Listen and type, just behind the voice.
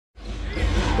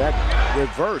That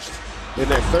reversed in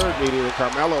that third meeting with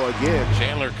Carmelo again.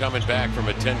 Chandler coming back from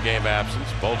a 10-game absence.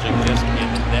 Bulging disc in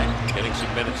the neck. Getting some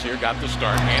minutes here. Got the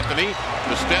start. Anthony,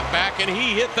 the step back, and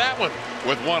he hit that one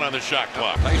with 1 on the shot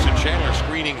clock. Tyson Chandler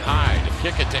screening high to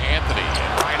kick it to Anthony. And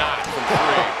why not from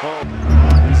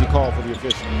 3? Easy call for the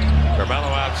official. Carmelo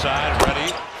outside,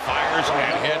 ready. Fires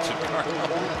and hits. And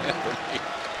Carmelo Anthony.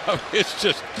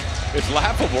 It's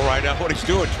laughable right now what he's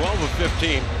doing. 12 of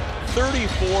 15.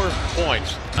 34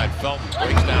 points. Felton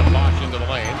breaks down Bosch into the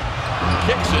lane.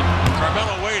 Kicks it.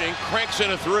 Carmelo waiting. Cranks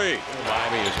in a 3.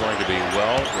 Miami is going to be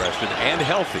well rested and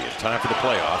healthy. It's time for the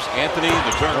playoffs. Anthony,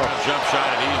 the turnaround jump shot,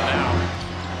 and he's now.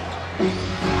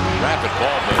 Rapid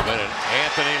ball movement, and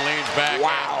Anthony leans back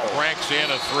and cranks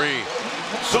in a 3.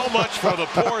 So much for the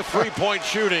poor three-point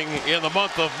shooting in the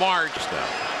month of March. Now,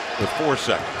 with 4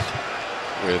 seconds.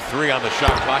 With 3 on the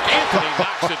shot clock. Anthony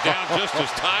knocks it down just as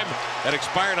time had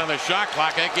expired on the shot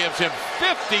clock. That gives him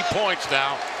 50 points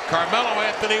now. Carmelo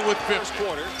Anthony with 5th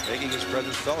quarter. Making his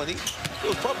presence felt, and he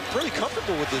feels pretty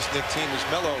comfortable with this Knicks team as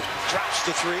Melo drops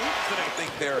the 3. I think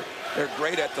they're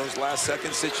great at those last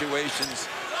second situations.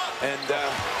 And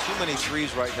too many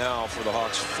threes right now for the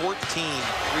Hawks. 14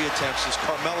 3 attempts as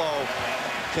Carmelo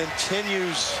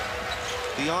continues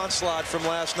the onslaught from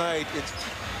last night.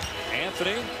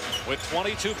 Anthony with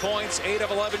 22 points, 8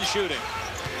 of 11 shooting.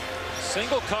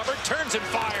 Single cover, turns and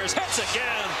fires, hits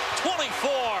again.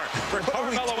 24 for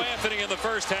Carmelo Anthony in the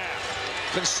first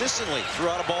half. Consistently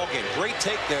throughout a ball game. Great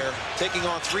take there, taking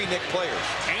on 3 Knicks players.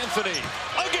 Anthony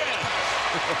again.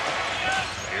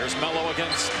 Here's Melo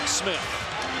against Smith.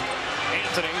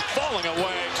 Anthony falling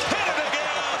away. Hit it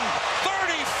again.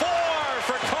 34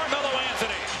 for Carmelo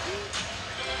Anthony.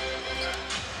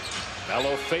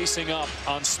 Melo facing up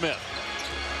on Smith.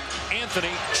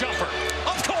 Anthony, jumper,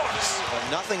 of course.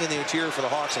 Nothing in the interior for the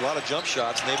Hawks. A lot of jump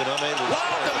shots, and they've been unable to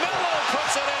score. Melo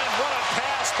puts it in. What a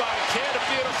pass by Kidd. A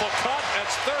beautiful cut.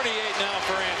 That's 38 now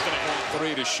for Anthony.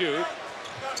 3 to shoot.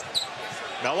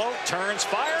 Melo turns,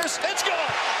 fires. It's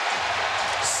good.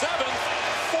 7th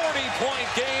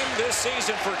 40-point game this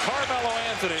season for Carmelo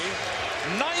Anthony.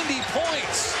 90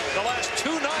 points the last 2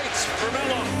 nights for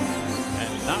Melo. And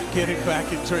not getting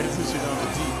back in transition on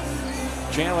the deep.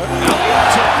 Chandler out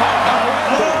to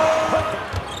Carmelo.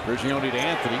 Prigioni to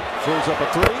Anthony, throws up a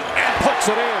 3 and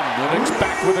puts it in. The Knicks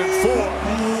back within 4.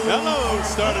 Melo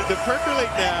started to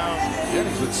percolate now.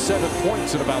 Jennings with 7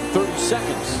 points in about 30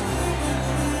 seconds.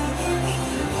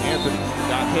 Anthony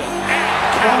got hit.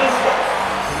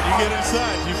 When you get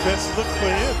inside, you best look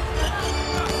for him.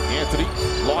 Anthony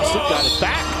lost it, got it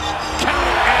back. Count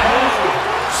it.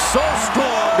 So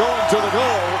strong going to the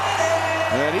goal.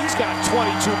 And he's got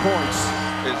 22 points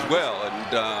as well, and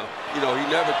you know, he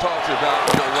never talks about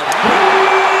what.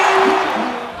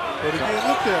 But again,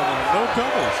 look there, man, no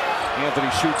doubles.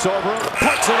 Anthony shoots over,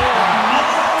 puts it in.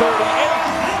 38,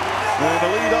 and the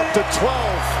lead up to 12.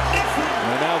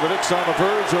 And now the Knicks on the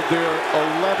verge of their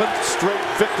 11th straight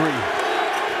victory.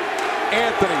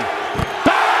 Anthony,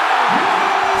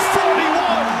 bang! 41.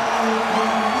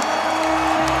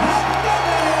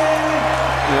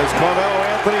 As Carmelo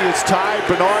Anthony has tied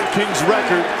Bernard King's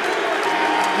record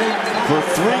for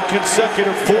 3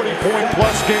 consecutive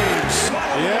 40-point-plus games.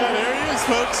 Yeah, there he is,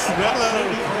 folks. Melo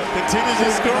continues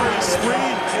his scoring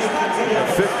spree.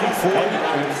 54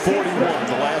 and 41 in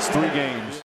the last 3 games.